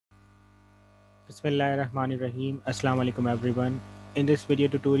Bismillahirrahmanirrahim. Assalamu alaikum everyone. In this video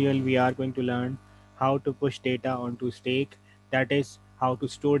tutorial we are going to learn how to push data onto stake, that is how to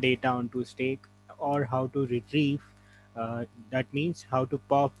store data onto stake, or how to retrieve, that means how to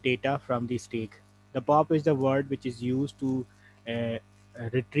pop data from the stake. The pop is the word which is used to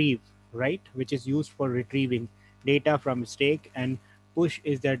retrieve, right, which is used for retrieving data from stake, and push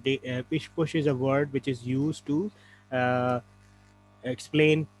is push is a word which is used to uh,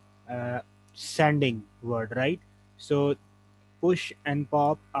 explain uh, sending word, right? So push and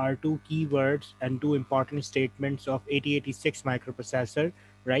pop are two keywords and two important statements of 8086 microprocessor,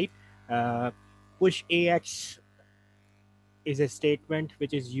 right? uh, Push ax is a statement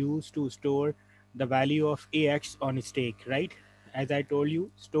which is used to store the value of ax on a stake, right? As I told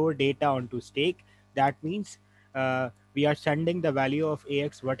you, store data onto stake. That means we are sending the value of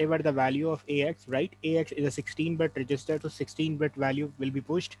ax, whatever the value of ax, right? Ax is a 16-bit register, so 16-bit value will be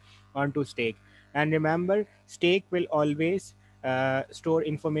pushed onto stake. And remember, stake will always store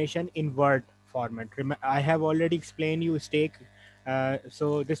information in word format. I have already explained you stake,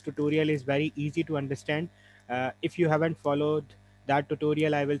 so this tutorial is very easy to understand. If you haven't followed that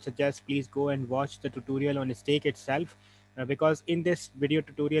tutorial, I will suggest please go and watch the tutorial on stake itself, because in this video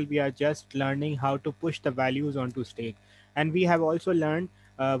tutorial we are just learning how to push the values onto stake. And we have also learned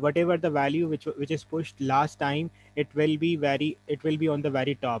whatever the value which is pushed last time, it will be on the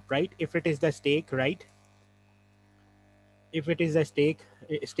very top, right? If it is the stake, right? If it is a stake,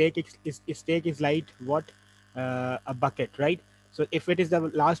 stake is like what, a bucket, right? So if it is the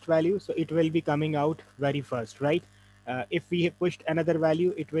last value, so it will be coming out very first, right? If we have pushed another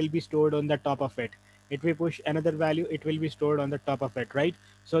value, it will be stored on the top of it. If we push another value, it will be stored on the top of it, right?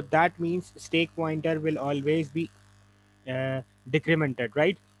 So that means stake pointer will always be uh, decremented,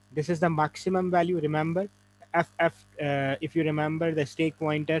 right? This is the maximum value. Remember, if you remember, the stake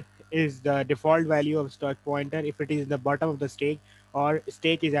pointer is the default value of stake pointer. If it is the bottom of the stake or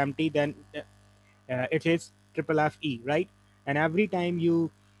stake is empty, then it is triple fe, right? And every time you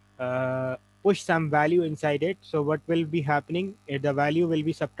uh, push some value inside it, so what will be happening, the value will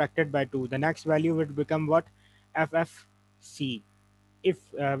be subtracted by 2. The next value would become what? ffc. If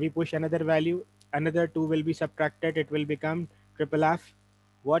we push another value, another 2 will be subtracted, it will become triple f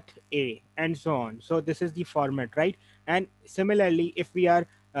what a, and so on. So this is the format, right? And similarly, if we are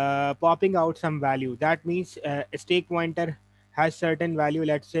popping out some value, that means a stake pointer has certain value,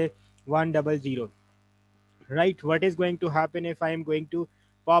 let's say 100, right? What is going to happen if I am going to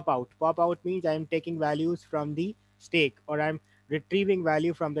pop out means I am taking values from the stake, or I'm retrieving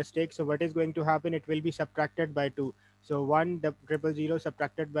value from the stake. So what is going to happen, it will be subtracted by 2. So 100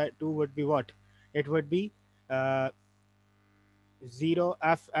 subtracted by 2 would be what? It would be uh, 0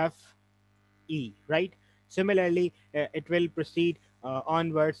 ffe, right? Similarly, it will proceed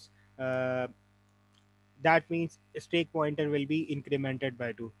onwards. uh, that means stake pointer will be incremented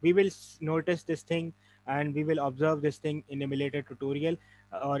by 2. We will notice this thing, and we will observe this thing in emulator tutorial,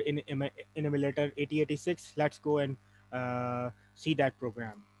 or in emulator 8086. Let's go and see that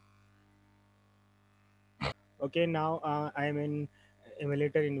program. Okay, now I am in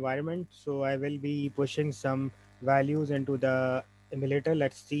emulator environment, so I will be pushing some values into the emulator.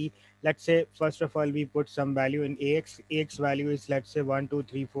 Let's see. Let's say first of all we put some value in ax value is, let's say,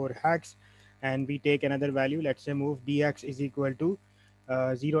 1234 hex, and we take another value, let's say move dx is equal to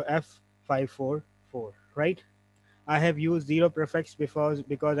 0f544, right? I have used zero prefix because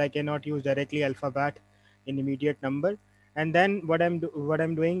I cannot use directly alphabet in immediate number. And then what I'm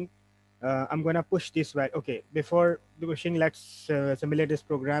doing, I'm gonna push this value. Okay, before pushing, let's simulate this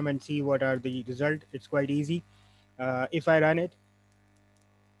program and see what are the result. It's quite easy. If I run it,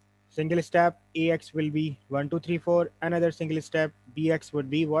 single step ax will be 1234. Another single step bx would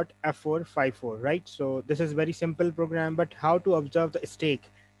be what? f454, right? So this is very simple program. But how to observe the stake?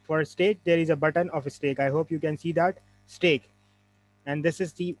 For stake, there is a button of stake. I hope you can see that stake, and this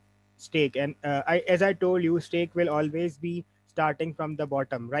is the stake. And as I told you, stake will always be starting from the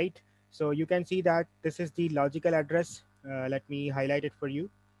bottom, right? So you can see that this is the logical address. Let me highlight it for you.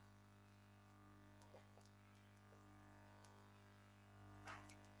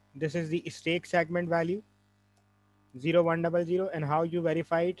 This is the stake segment value 0100. And how you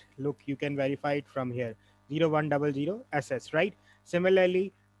verify it? Look, you can verify it from here, 0100ss, right?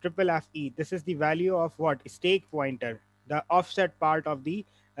 Similarly, triple fe, this is the value of what? Stake pointer, the offset part of the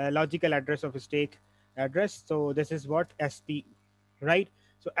logical address of stake address. So this is what? sp, right?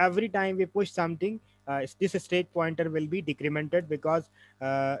 So every time we push something, this stake pointer will be decremented, because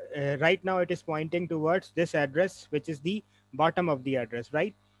right now it is pointing towards this address, which is the bottom of the address,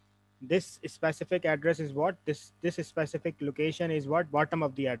 right? this specific address is what, this specific location is what, bottom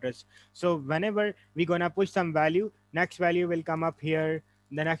of the address. So whenever we gonna push some value, next value will come up here,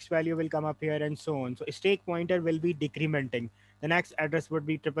 the next value will come up here, and so on. So stake pointer will be decrementing. The next address would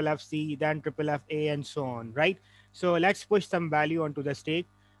be triple fc, then triple fa, and so on, right? So let's push some value onto the stake.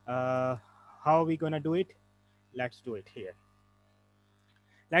 uh, how are we gonna do it? Let's do it here.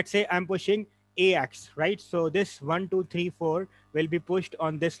 Let's say I'm pushing AX, right? So this 1234 will be pushed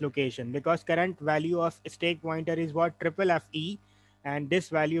on this location because current value of stake pointer is what, triple FE, and this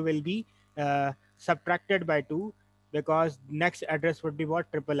value will be subtracted by 2 because next address would be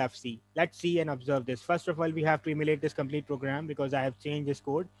what, triple FC. Let's see and observe this. First of all, we have to emulate this complete program because I have changed this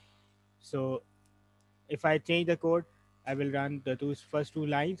code. So if I change the code, I will run the first two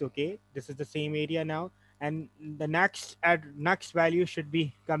lines. Okay, this is the same area now, and the next value should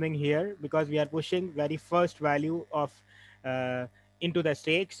be coming here because we are pushing very first value of uh, into the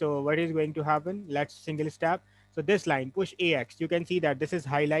stake. So what is going to happen? Let's single step. So this line, push AX, you can see that this is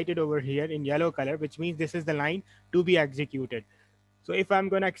highlighted over here in yellow color, which means this is the line to be executed. So if I'm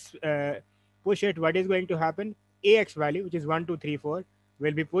gonna push it, what is going to happen? AX value, which is 1234,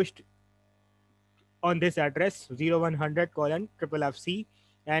 will be pushed on this address 0100 colon triple fc,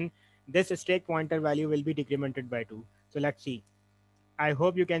 and this stake pointer value will be decremented by 2. So let's see. I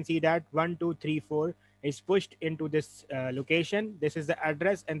hope you can see that 1234 is pushed into this location. This is the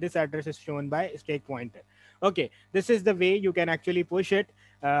address, and this address is shown by stake pointer. Okay, this is the way you can actually push it.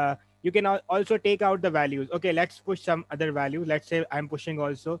 You can also take out the values. Okay, let's push some other value. Let's say I'm pushing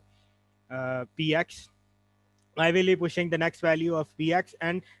also px. I will be pushing the next value of px,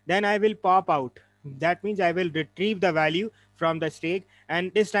 and then I will pop out. That means I will retrieve the value from the stake,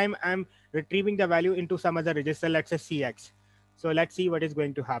 and this time I'm retrieving the value into some other register, let's say cx. So let's see what is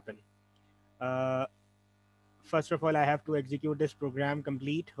going to happen. uh, First of all, I have to execute this program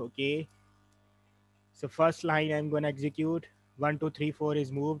complete. Okay, so first line I'm going to execute. 1234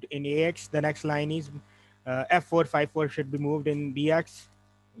 is moved in AX. The next line is F454 should be moved in BX.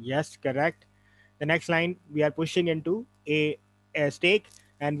 Yes, correct. The next line we are pushing into a stake,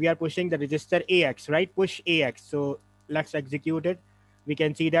 and we are pushing the register AX, right? Push AX. So let's execute it. We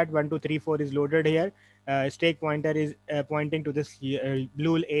can see that 1234 is loaded here. Stake pointer is pointing to this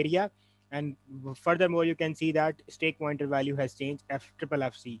blue area, and furthermore you can see that stake pointer value has changed, F triple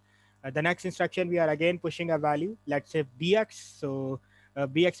FC. The next instruction, we are again pushing a value, let's say BX. So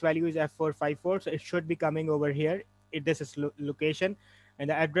BX value is F454, so it should be coming over here. This is location, and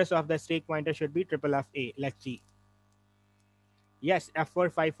the address of the stake pointer should be triple FA. Let's see. Yes,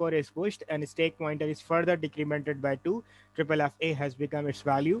 F454 is pushed, and stake pointer is further decremented by 2. Triple FA has become its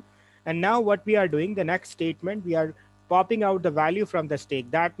value. And now what we are doing, the next statement, we are popping out the value from the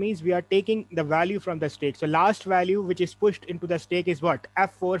stake. That means we are taking the value from the stake. So last value which is pushed into the stake is what?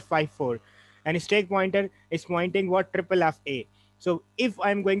 F454. And stake pointer is pointing what? Triple FA. So if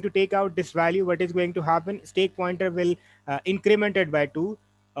I'm going to take out this value, what is going to happen? Stake pointer will increment it by 2.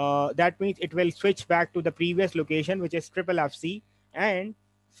 That means it will switch back to the previous location, which is triple FC. And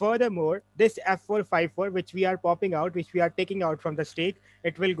furthermore, this F454, which we are popping out, which we are taking out from the stake,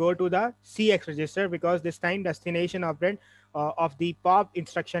 it will go to the CX register because this time destination operand of the pop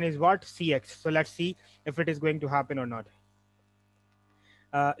instruction is what? CX. So let's see if it is going to happen or not.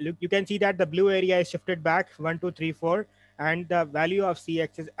 Look, you can see that the blue area is shifted back 1234, and the value of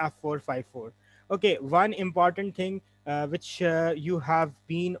CX is F454. Okay, one important thing which you have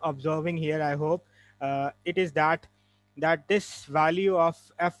been observing here, I hope, it is that this value of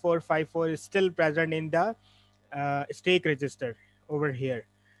F454 is still present in the stake register over here.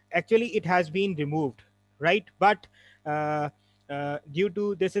 Actually, it has been removed, right? But uh, due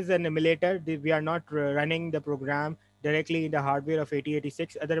to this is an emulator, we are not running the program directly in the hardware of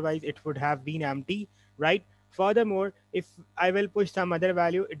 8086. Otherwise, it would have been empty, right? Furthermore, if I will push some other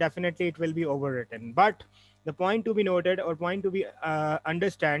value, definitely it will be overwritten. But the point to be noted, or point to be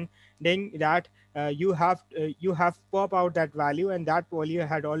understanding, that you have pop out that value, and that value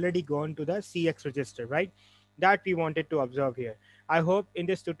had already gone to the CX register, right? That we wanted to observe here. I hope in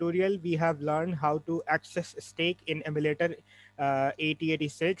this tutorial we have learned how to access stake in emulator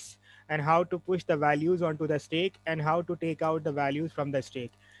 8086, and how to push the values onto the stake, and how to take out the values from the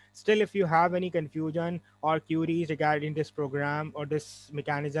stake. Still, if you have any confusion or queries regarding this program or this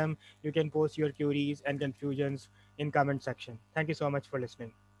mechanism, you can post your queries and confusions in comment section. Thank you so much for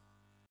listening.